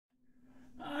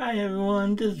Hi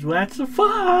everyone, this is Rats the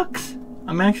Fox.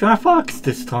 I'm actually a fox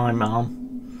this time.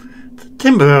 It's a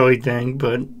temporary thing,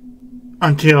 but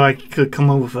until I could come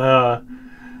up with a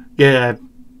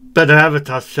better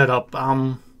avatar setup.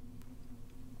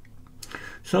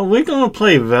 So we're gonna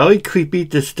play a very creepy,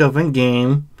 disturbing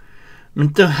game.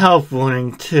 Mental health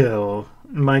warning too.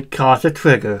 It might cause a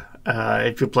trigger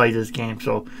if you play this game,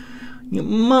 so you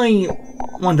might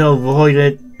want to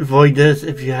avoid this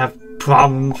if you have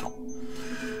problems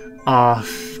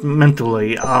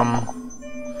mentally. Other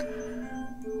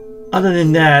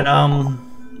than that,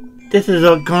 this is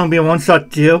gonna be a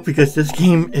one-shot deal because this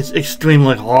game is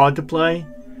extremely hard to play.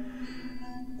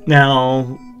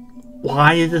 Now,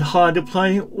 why is it hard to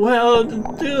play? Well,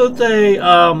 there's a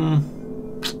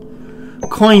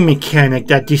coin mechanic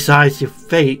that decides your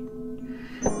fate.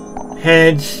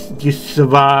 Heads, you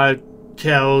survive.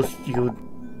 Tails, you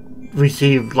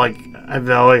receive like a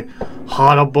very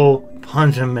horrible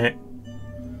punishment.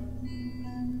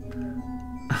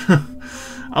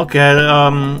 Okay,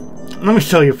 let me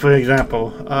show you for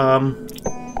example.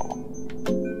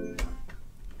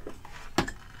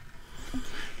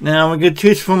 Now we're gonna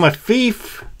choose from a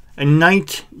thief, a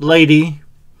knight lady,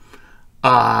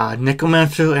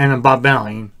 necromancer, and a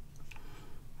barbarian.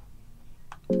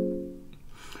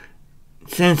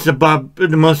 Since the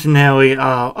mercenary,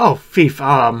 thief,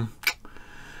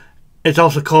 it's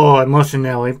also called a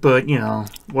mercenary, but you know,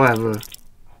 whatever.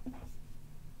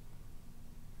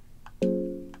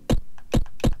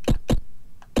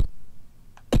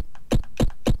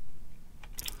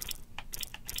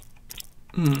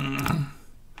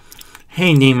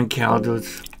 Hey, naming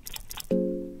characters.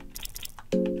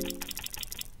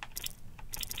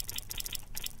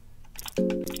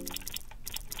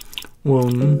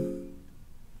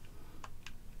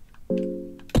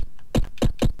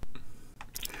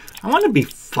 I want to be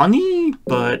funny,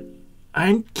 but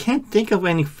I can't think of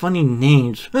any funny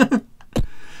names.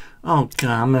 Oh god,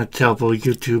 I'm a terrible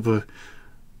YouTuber.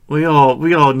 We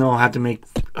all know how to make.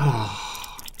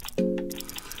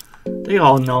 They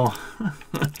all know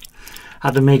how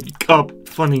to make up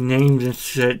funny names and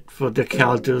shit for their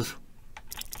characters.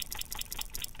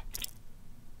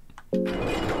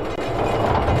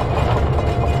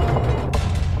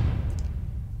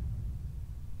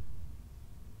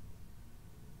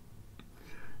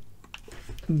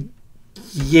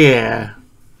 Yeah.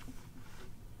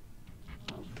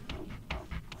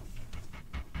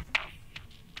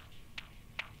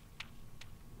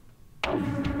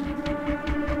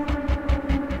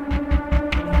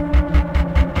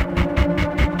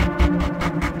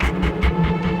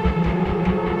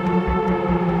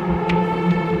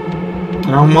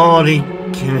 I'm already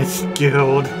getting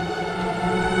scared.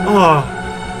 Oh,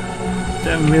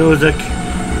 that music.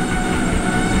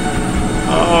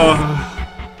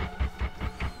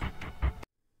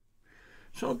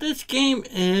 So this game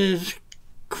is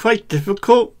quite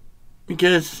difficult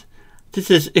because this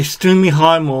is extremely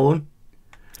hard mode.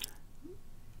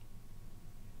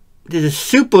 This is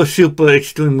super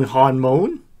extremely hard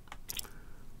mode.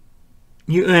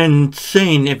 You're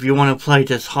insane if you want to play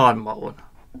this hard mode.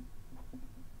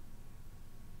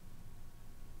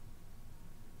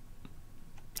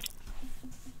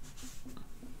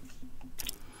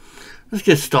 Let's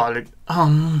get started.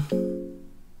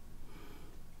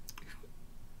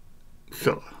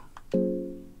 So.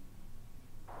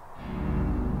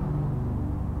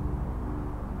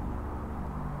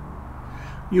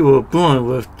 You were born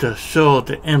with the soul of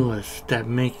the endless that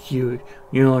makes you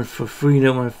yearn for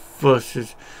freedom and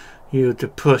forces you to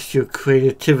push your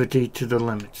creativity to the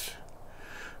limits.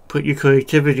 Put your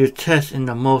creativity to test in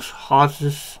the most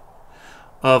harshest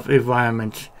of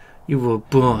environments. You were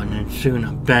born and soon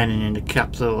abandoned in the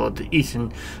capital of the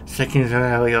Eastern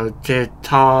Secretary of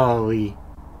Jetali.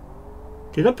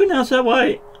 Did I pronounce that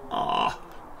right?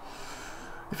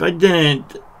 If I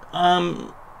didn't,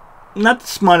 not the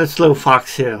smartest little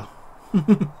fox here.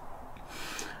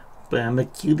 But I'm the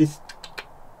cutest.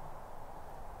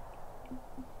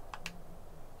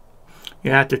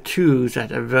 You have to choose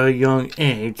at a very young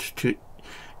age to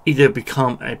either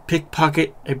become a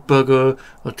pickpocket, a burglar,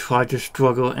 or try to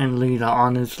struggle and lead an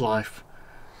honest life.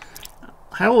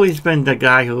 I've always been the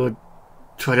guy who would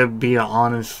try to be an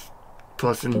honest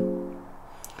person.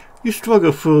 You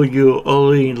struggle through your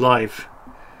early life.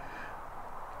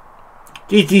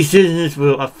 These decisions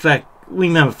will affect,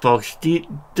 remember folks,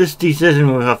 this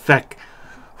decision will affect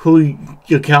who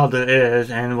your character is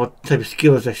and what type of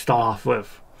skills they start off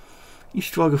with. You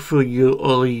struggle through your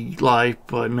early life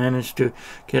but manage to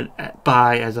get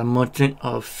by as a merchant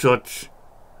of sorts.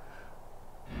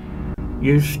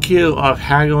 Your skill of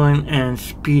haggling and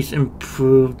speech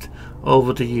improved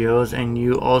over the years, and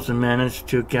you also manage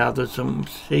to gather some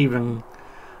saving.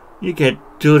 You get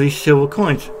dirty silver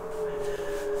coins.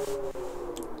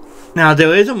 Now,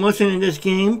 there isn't much in this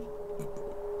game.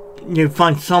 You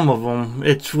find some of them.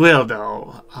 It's rare,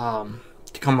 though,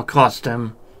 to come across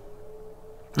them.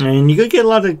 And you could get a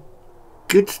lot of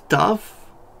good stuff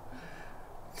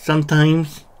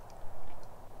sometimes.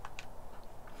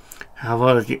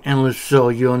 However, the endless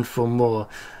soul yearns for more.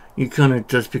 You couldn't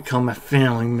just become a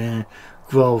family man,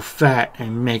 grow fat,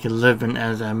 and make a living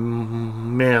as a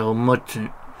male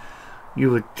merchant.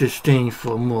 You would disdain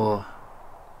for more.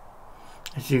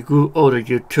 As you grew older,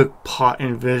 you took part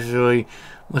in various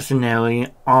mercenary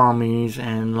armies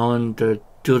and learned the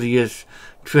dirtiest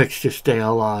tricks to stay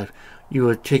alive. You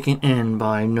were taken in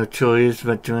by a notorious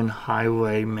veteran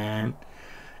highwayman,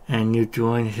 and you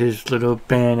joined his little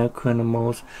band of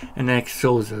criminals and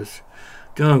ex-soldiers.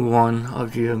 During one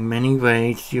of your many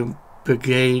raids, your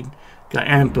brigade got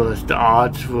ambushed. The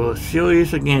odds were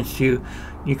serious against you.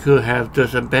 You could have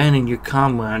just abandoned your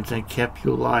comrades and kept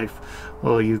your life,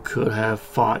 or you could have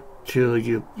fought till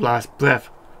your last breath.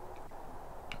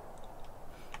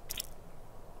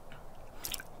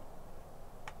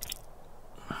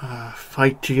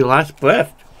 Fight to your last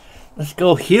breath. Let's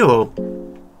go, hero.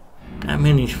 Not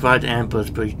many survived the ambush,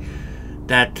 but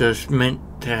that just meant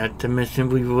that the mission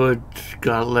rewards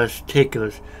got less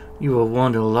takers. You were one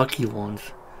of the lucky ones.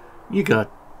 You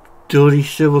got 30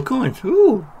 silver coins.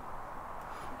 Ooh!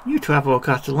 You travel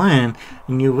across the land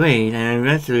and you raid and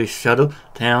eventually settle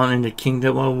down in the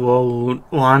kingdom of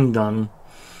London,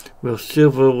 where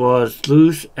silver was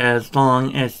loose as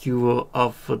long as you were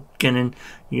up for getting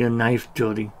your knife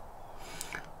dirty.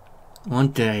 One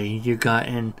day you got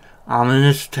an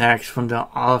ominous tax from the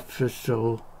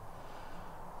official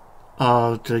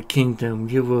of the kingdom.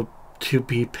 You were to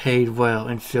be paid well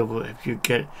in silver if you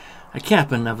get a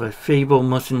captain of a fabled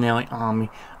mercenary army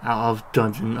out of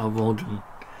Dungeon of London.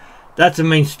 That's the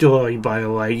main story, by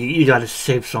the way. You gotta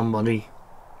save somebody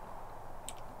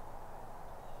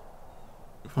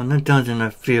from the dungeon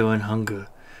of fear and hunger.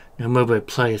 The mobile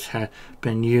place had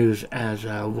been used as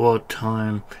a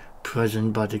wartime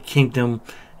prison by the kingdom,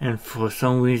 and for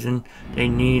some reason they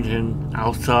need an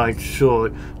outside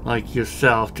sword like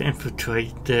yourself to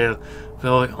infiltrate their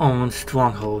very own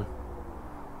stronghold.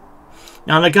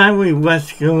 Now the guy we're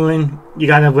rescuing, you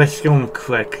gotta rescue him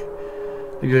quick.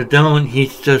 If you don't,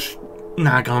 he's just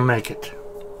not gonna make it.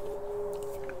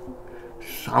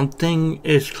 Something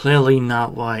is clearly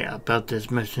not right about this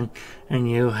mission, and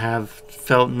you have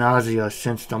felt nausea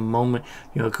since the moment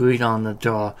you agreed on the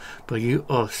draw. But you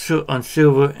are on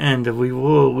silver, and the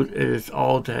reward is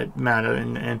all that matters.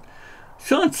 And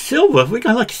so on silver, we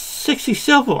got like 60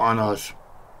 silver on us.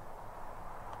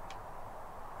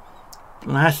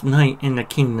 Last night in the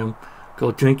kingdom,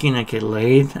 go drinking and get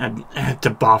laid at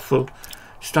the brothel.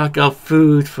 Stock up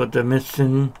food for the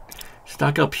mission.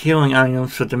 Stock up healing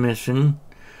items for the mission.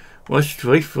 What's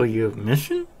straight for your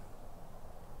mission?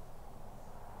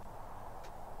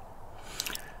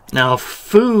 Now,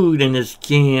 food in this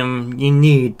game, you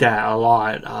need that a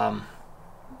lot.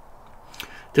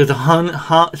 There's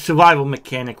a survival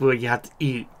mechanic where you have to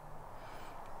eat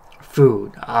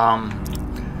food.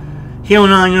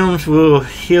 Healing items will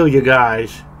heal you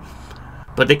guys,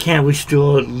 but they can't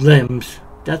restore limbs.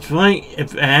 That's right,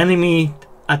 if an enemy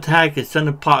attack is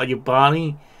another part of your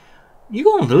body, you're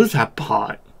gonna lose that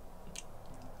part.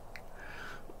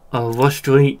 What's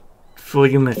straight for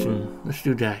your mission? Let's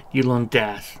do that. You learn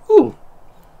dash. Ooh.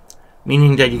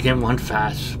 Meaning that you can run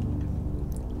fast.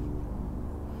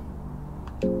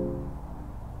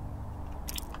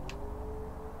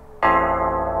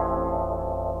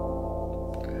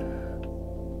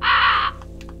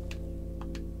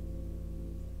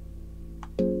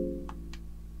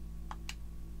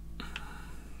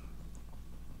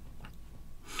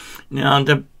 Now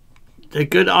the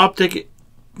good optic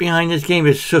behind this game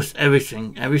is just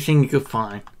everything you could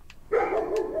find.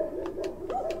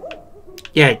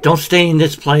 Yeah, don't stay in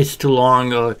this place too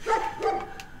long or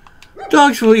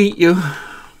dogs will eat you.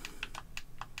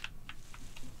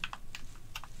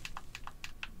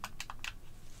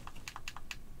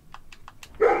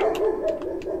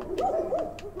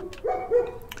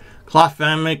 Cloth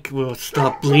fabric will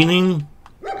stop bleeding.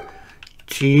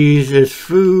 Cheese is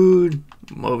food.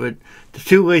 Move it. There's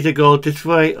two ways to go. This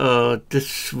way or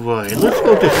this way. Let's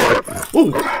go this way.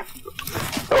 Ooh.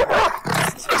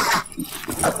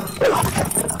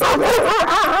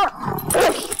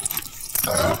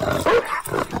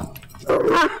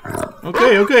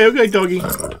 Okay, doggy.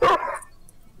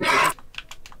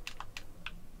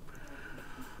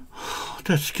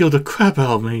 That scared the crap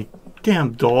out of me.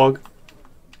 Damn dog.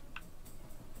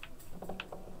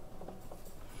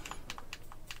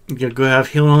 You go have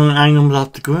healing items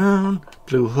off the ground,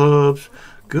 blue herbs.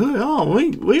 Good. Oh,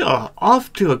 we are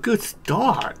off to a good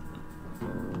start.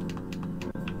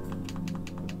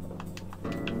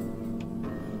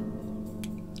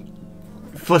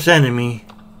 First enemy.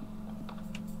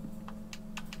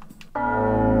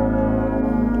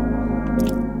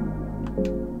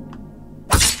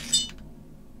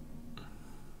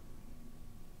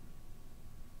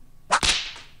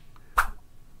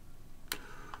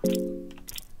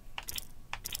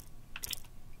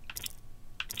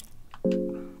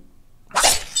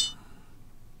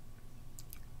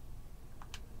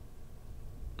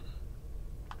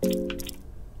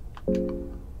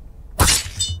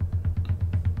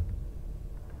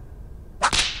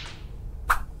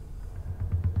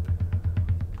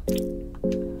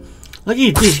 Look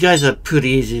at these guys are pretty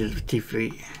easy to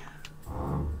defeat.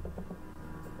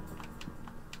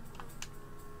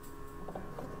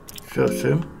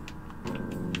 So.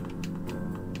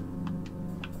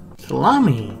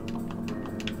 Salami.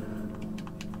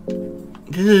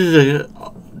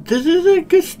 This is a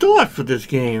good start for this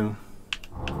game.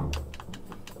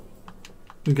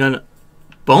 We got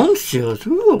bone shields.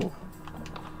 Ooh.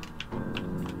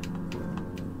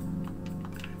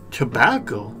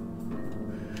 Tobacco.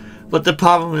 But the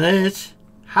problem is,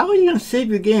 how are you gonna save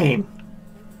your game?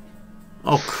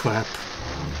 Oh crap.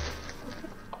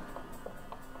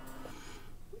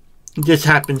 This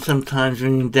happens sometimes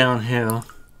when you're downhill.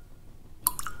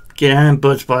 Get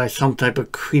ambushed by some type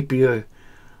of creepier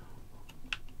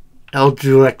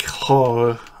Eldritch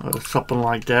horror or something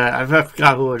like that. I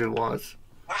forgot who it was.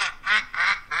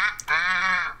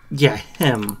 Yeah,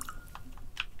 him.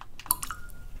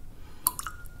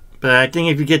 But I think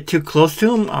if you get too close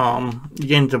to him, you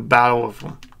get into battle with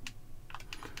him.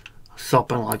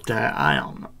 Something like that. I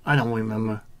don't know. I don't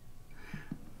remember.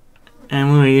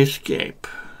 And we escape.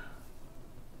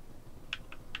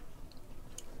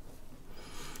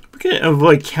 We can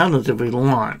avoid counters if we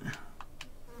want.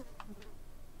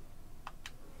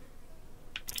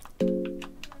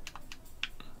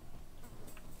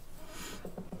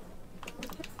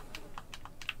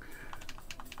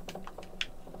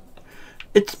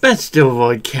 It's best to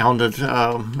avoid counters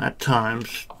at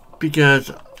times,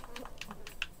 because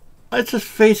let's just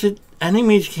face it,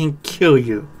 enemies can kill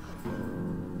you.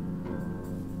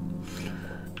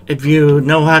 If you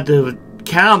know how to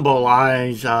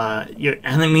cannibalize your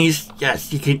enemies,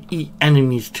 yes, you can eat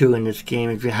enemies too in this game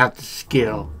if you have the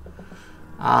skill.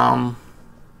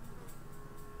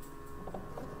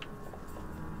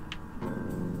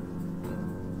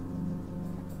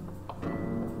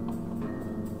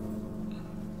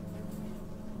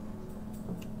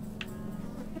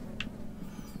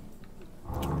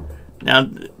 Now,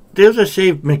 there's a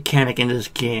save mechanic in this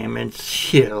game, and it's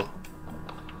chill.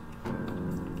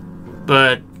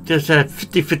 But there's that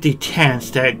 50-50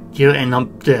 chance that you'll end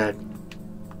up dead.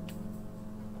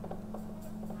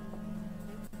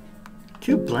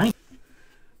 Too blank.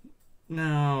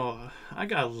 Now, I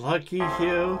got lucky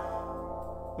here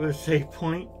with a save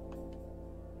point.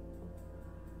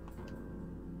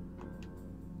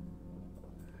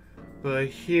 But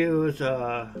here's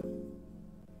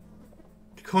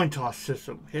coin toss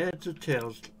system. Heads or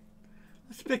tails?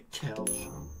 Let's pick tails.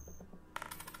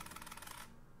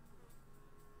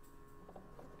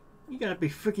 You gotta be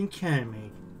freaking kidding me.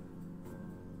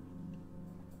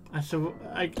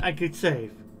 I could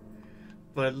save.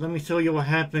 But let me show you what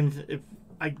happens if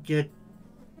I get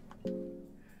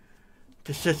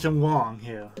the system wrong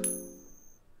here.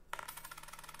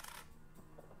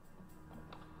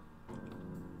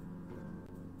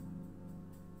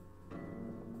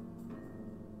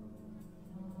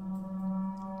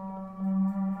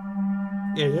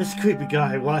 Yeah, this creepy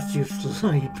guy watches you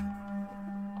sleep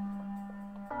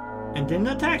and then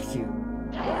attacks you.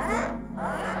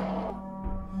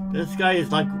 This guy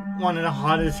is like one of the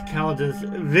hottest characters,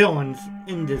 villains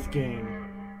in this game.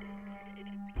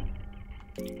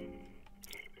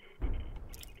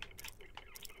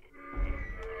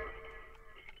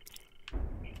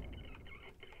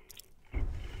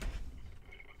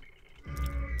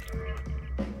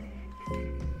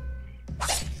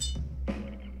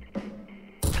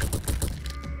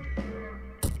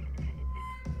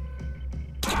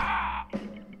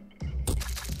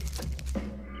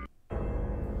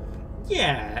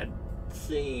 Yeah,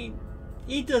 see,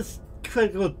 he does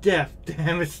critical death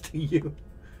damage to you,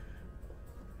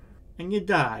 and you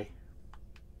die.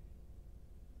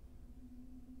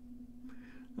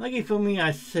 Lucky for me,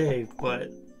 I saved, but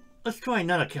let's try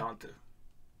another counter.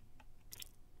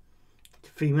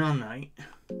 Female Knight.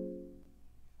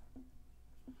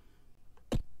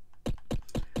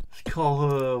 Let's call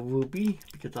her Ruby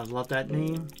because I love that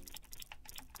name.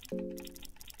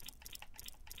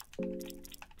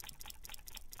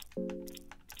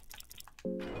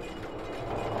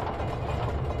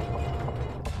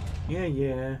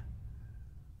 Yeah.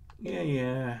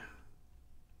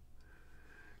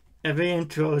 Every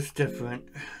intro is different.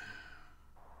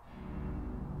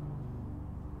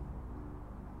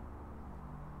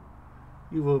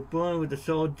 You were born with a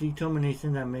soul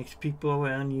determination that makes people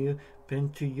around you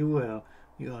bend to your will.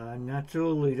 You are a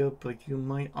natural leader, but you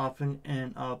might often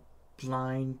end up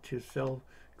blind to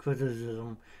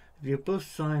self-criticism. If your birth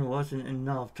sign wasn't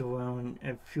enough to ruin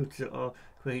a future of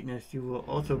greatness, you were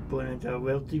also born into a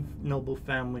wealthy, noble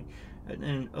family. At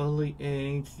an early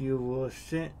age, you were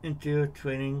sent into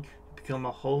training to become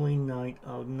a holy knight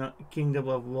of the kingdom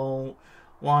of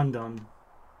London.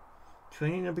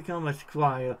 Training to become a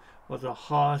squire was a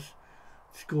harsh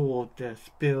school that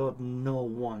spared no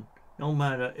one, no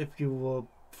matter if you were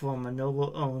from a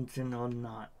noble origin or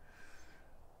not.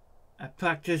 A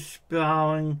practice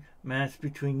sparring match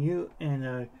between you and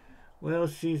a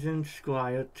well-seasoned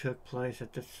squire took place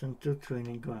at the central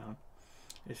training ground.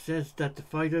 It says that the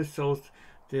fighters show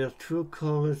their true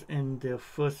colors in their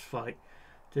first fight.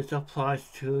 This applies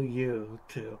to you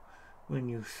too. When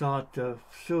you saw the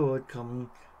sword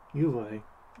coming your way,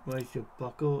 raise your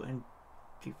buckle and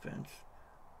defense.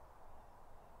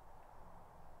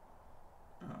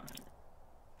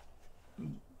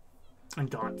 And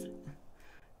dodge it.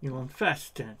 You learn fast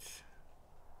stance.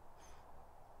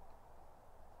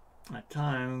 As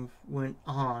time went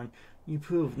on, you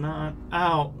proved not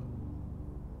out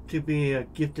to be a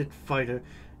gifted fighter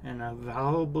and a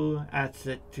valuable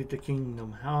asset to the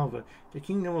kingdom. However, the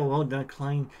kingdom alone not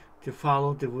claim to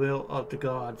follow the will of the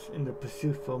gods in the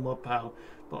pursuit for more power,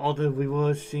 but all the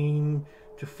rewards seem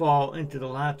to fall into the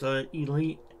laps of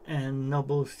elite and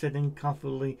nobles sitting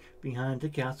comfortably behind the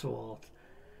castle walls.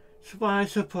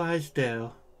 Surprise, surprise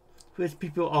there. Rich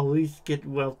people always get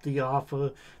wealthy off of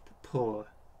the poor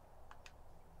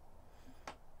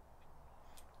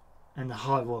and the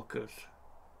hard workers.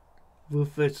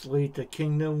 Ruthlessly, the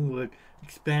kingdom would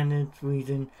expand its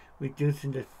region,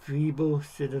 reducing the feeble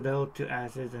citadel to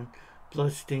ashes and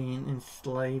bloodstain,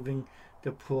 enslaving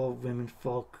the poor women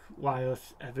folk,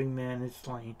 whilst every man is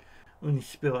slain. Only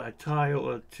spill a tile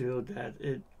or two that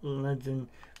its legend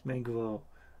may grow.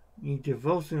 Your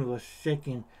devotion was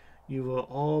shaken. You were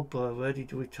all but ready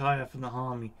to retire from the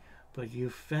army, but your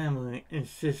family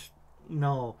insists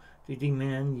no. They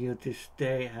demand you to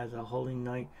stay as a holy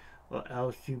knight, or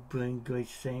else you bring great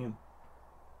shame.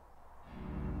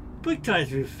 Break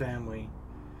ties with your family.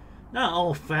 Not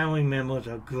all family members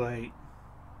are great.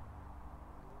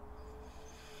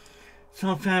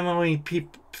 Some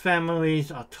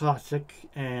families are toxic,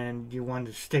 and you want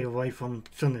to stay away from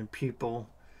certain people.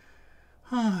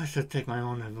 I should take my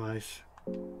own advice.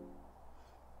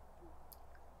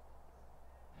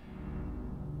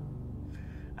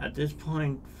 At this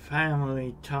point,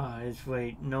 family ties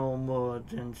weighed no more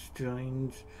than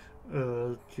strings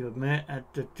you met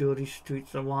at the dirty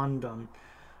streets of London.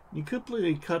 You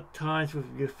completely cut ties with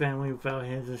your family without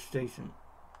hesitation.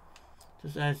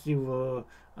 Just as you were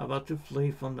about to flee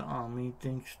from the army,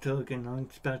 things took an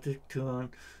unexpected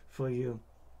turn for you.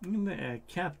 You met a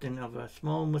captain of a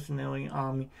small mercenary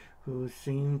army who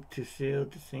seemed to share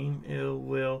the same ill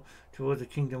will towards the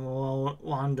kingdom of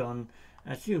London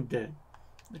as you did.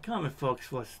 The common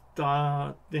folks were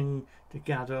starting to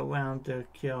gather around the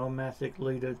charismatic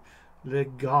leader, the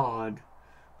god,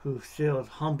 who shared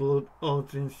humble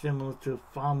origins similar to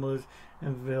farmers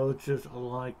and villagers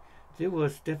alike. There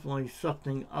was definitely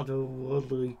something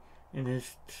otherworldly in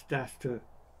his stature.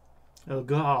 The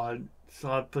god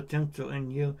saw potential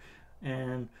in you,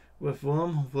 and with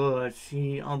warm words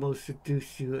he almost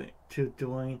seduced you to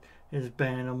join his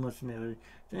band of mercenaries.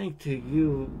 Thanks to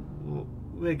you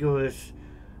rigorous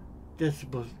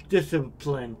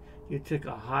discipline, you took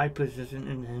a high position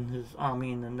in his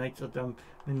army in the Knights of the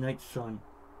Midnight Sun.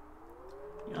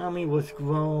 The army was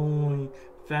growing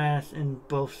fast in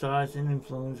both size and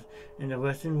influence. In the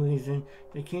western region,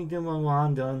 the kingdom of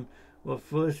London will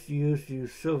first use your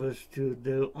service to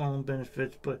their own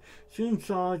benefits, but soon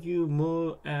saw you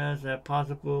more as a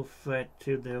possible threat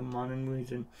to their modern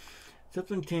region.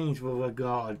 Something changed with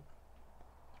regard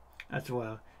as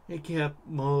well. He kept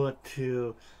more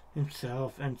to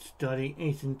himself and studied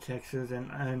ancient texts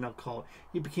and occult.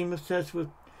 He became obsessed with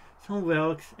some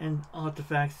relics and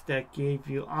artifacts that gave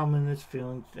you ominous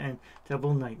feelings and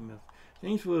terrible nightmares.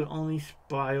 Things would only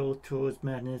spiral towards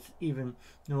madness even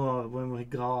more when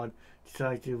God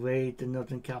decided to raid the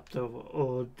northern capital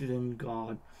of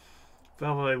Odengard.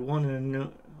 Followed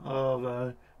one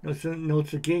of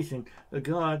notification. The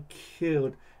god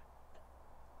killed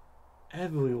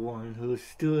everyone who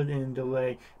stood in the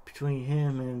way between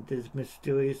him and this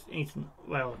mysterious ancient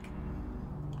relic.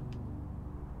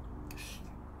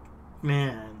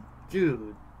 Man,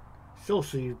 dude,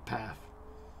 sociopath.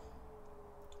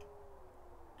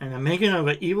 And the making of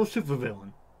an evil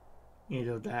supervillain. You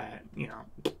know that, you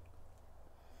know.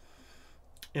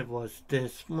 It was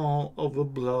this small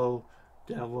overblow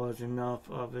that was enough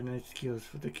of an excuse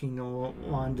for the Kingdom of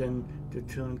London to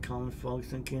turn common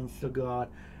folks against the god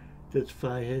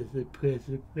despite his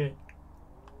imprisonment.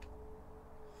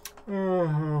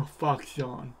 Oh, fuck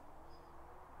Sean.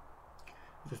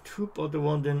 The troop of the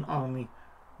London army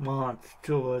marched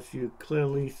towards you,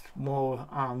 clearly small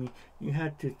army. You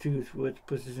had to choose which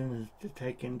positions to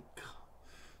take in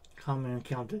common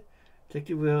encounter. Take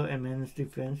the rear and manage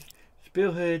defense.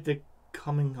 Spearhead the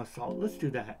coming assault. Let's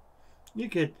do that. You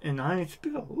get an iron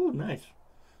spear. Ooh, nice.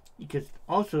 You can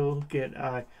also get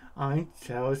iron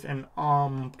towers and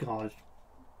arm guards.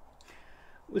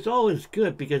 It's always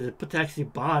good because it protects your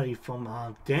body from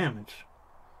damage.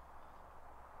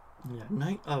 The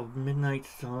night of midnight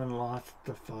sun lost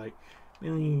the fight.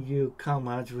 Many of your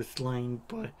comrades were slain,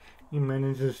 but you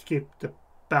managed to escape the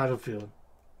battlefield.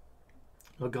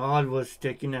 The god was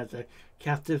taken as a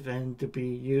captive and to be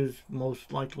used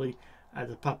most likely as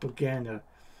a propaganda.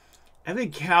 Every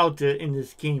character in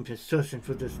this game is searching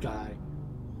for this guy.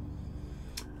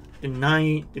 The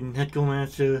knight, the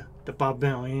necromancer, the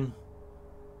barbarian,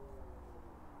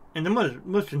 and the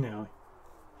mercenary.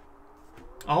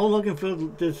 All looking for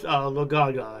this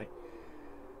Logar guy.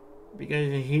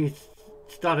 Because he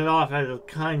started off as a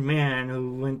kind man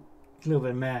who went a little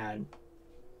bit mad.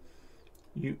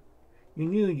 You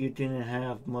knew you didn't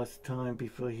have much time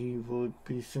before he would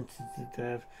be sentenced to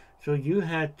death, so you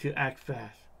had to act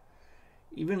fast.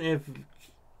 Even if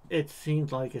it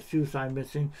seemed like a suicide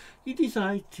mission, you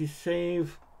decided to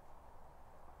save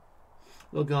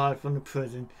Logar from the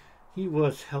prison he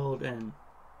was held in.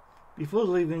 Before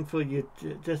leaving for your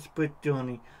desperate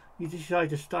journey, you decide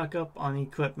to stock up on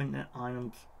equipment and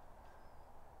items.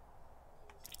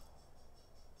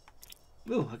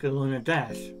 Ooh, I could learn a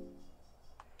dash.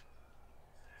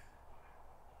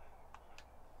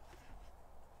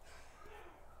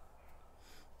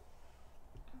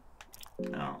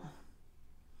 No.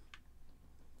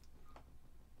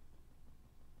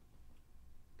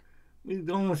 We're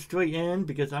going straight in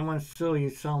because I want to show you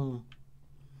some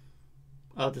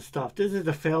other stuff. This is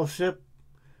the fellowship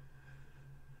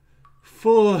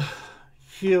for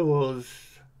heroes.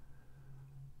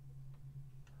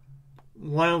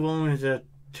 One of them is a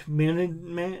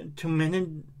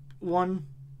two-minute one.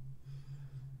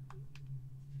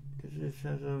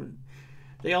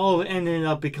 They all ended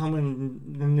up becoming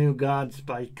the new gods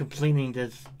by completing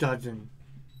this dungeon.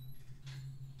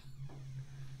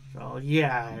 So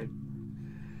yeah,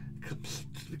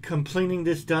 completing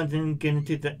this dungeon, getting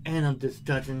to the end of this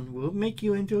dungeon will make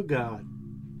you into a god.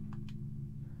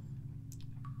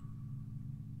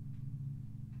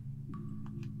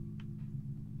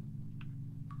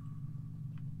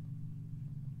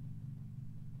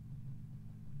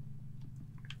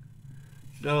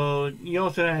 So you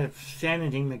also have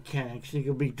sanity mechanics. You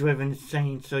can be driven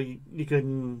insane, so you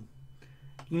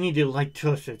need to like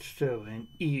toasted too and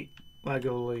eat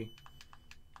regularly.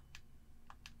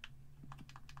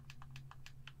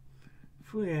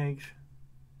 3 eggs.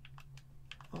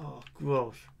 Oh,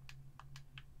 gross.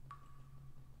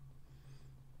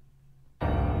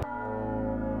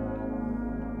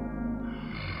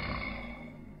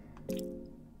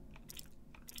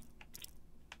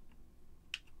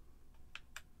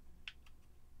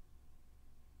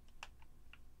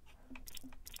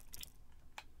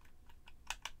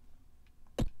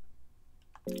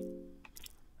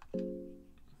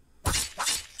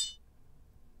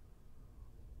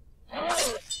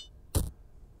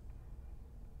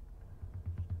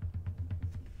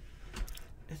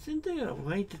 Isn't there a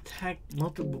way to attack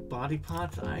multiple body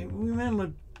parts? I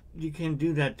remember you can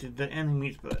do that to the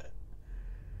enemies, but...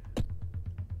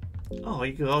 Oh,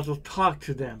 you could also talk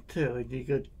to them, too. You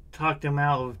could talk them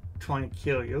out of trying to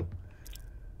kill you.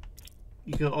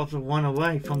 You could also run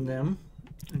away from them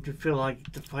if you feel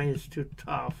like the fight is too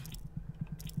tough.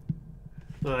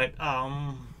 But,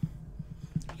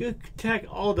 you could attack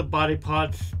all the body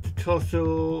parts, the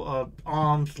torso,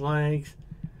 arms, legs.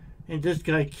 In this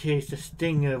guy's case, the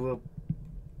stinger will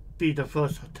be the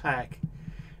first attack.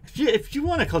 If you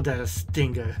want to call that a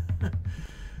stinger.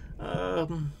 But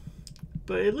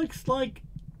it looks like,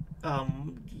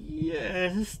 yeah,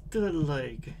 it's the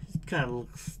leg. It kind of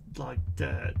looks like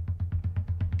that.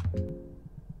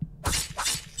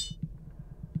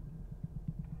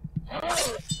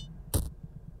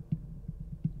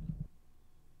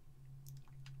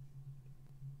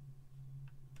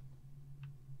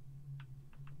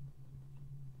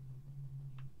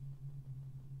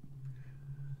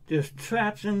 There's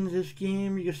traps in this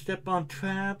game. You can step on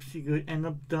traps. You could end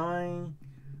up dying.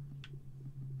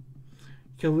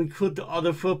 You can recruit the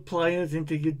other 4 players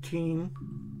into your team.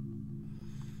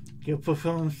 You can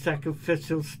perform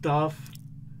sacrificial stuff.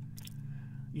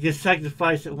 You can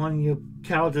sacrifice one of your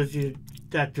characters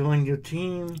that join your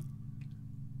team.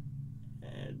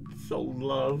 And so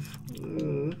love.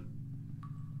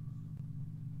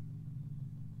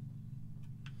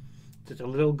 There's a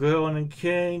little girl in a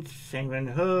cage, saving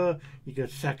her. You can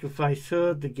sacrifice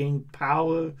her to gain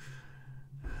power.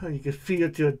 You can feed her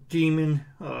to a demon.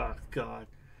 Oh God.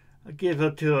 I give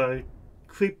her to a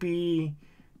creepy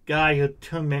guy who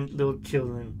torment little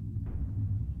children.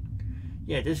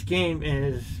 Yeah, this game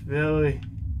is very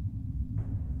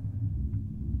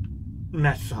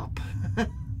mess up.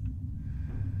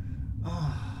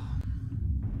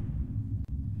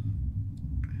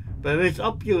 But if it's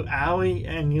up your alley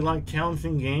and you like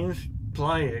challenging games,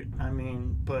 play it. I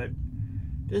mean, but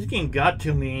this game got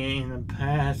to me in the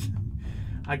past.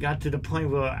 I got to the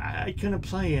point where I couldn't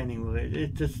play anymore.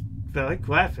 It's just very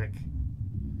graphic.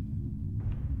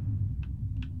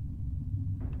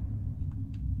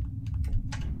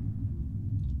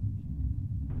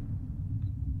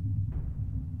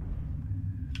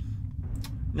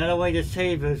 Another way to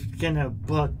save is getting a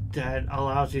book that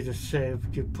allows you to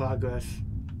save your progress.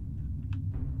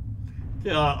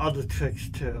 There are other tricks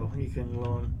too you can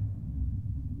learn.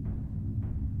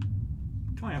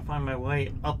 I'm trying to find my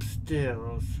way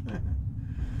upstairs.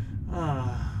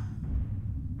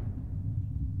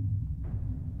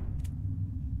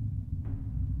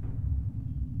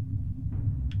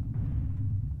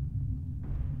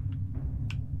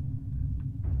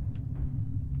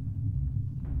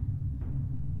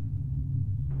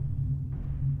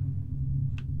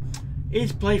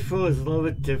 Each playthrough is a little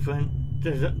bit different.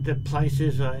 The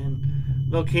places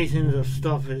and locations of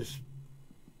stuff is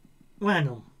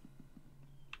random.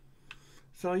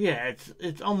 So yeah,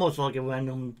 it's almost like a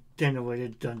random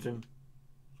generated dungeon.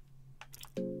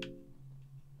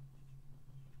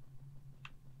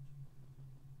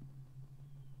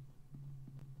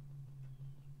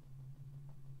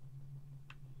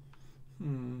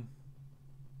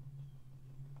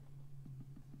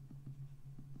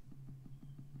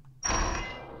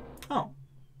 Oh.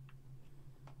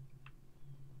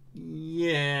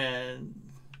 Yeah.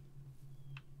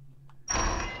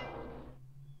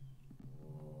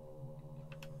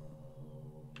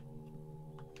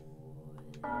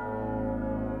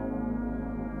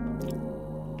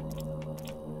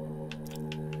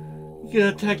 You can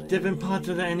attack different parts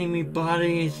of the enemy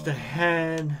bodies, the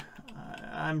head.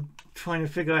 I'm trying to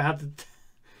figure out how to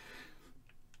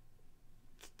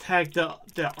attack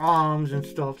the arms and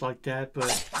stuff like that,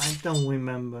 but I don't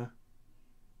remember.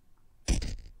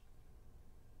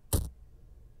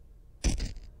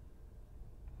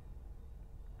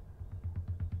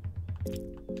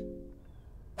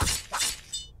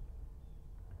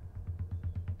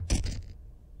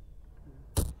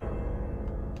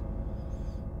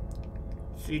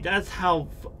 See, that's how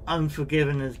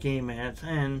unforgiving this game is,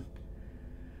 and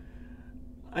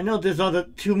I know there's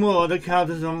 2 more other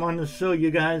characters I want to show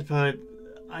you guys, but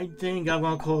I think I'm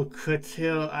gonna call it quits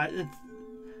here.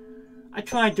 I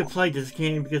tried to play this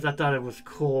game because I thought it was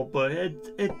cool, but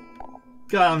it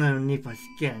got underneath my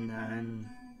skin, and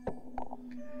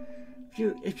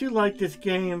if you like this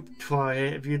game, try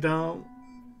it. If you don't,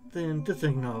 then just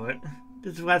ignore it.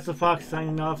 This is Rats the Fox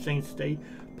signing off, saying stay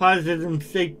positive and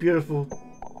stay beautiful.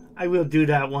 I will do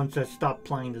that once I stop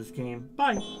playing this game.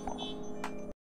 Bye!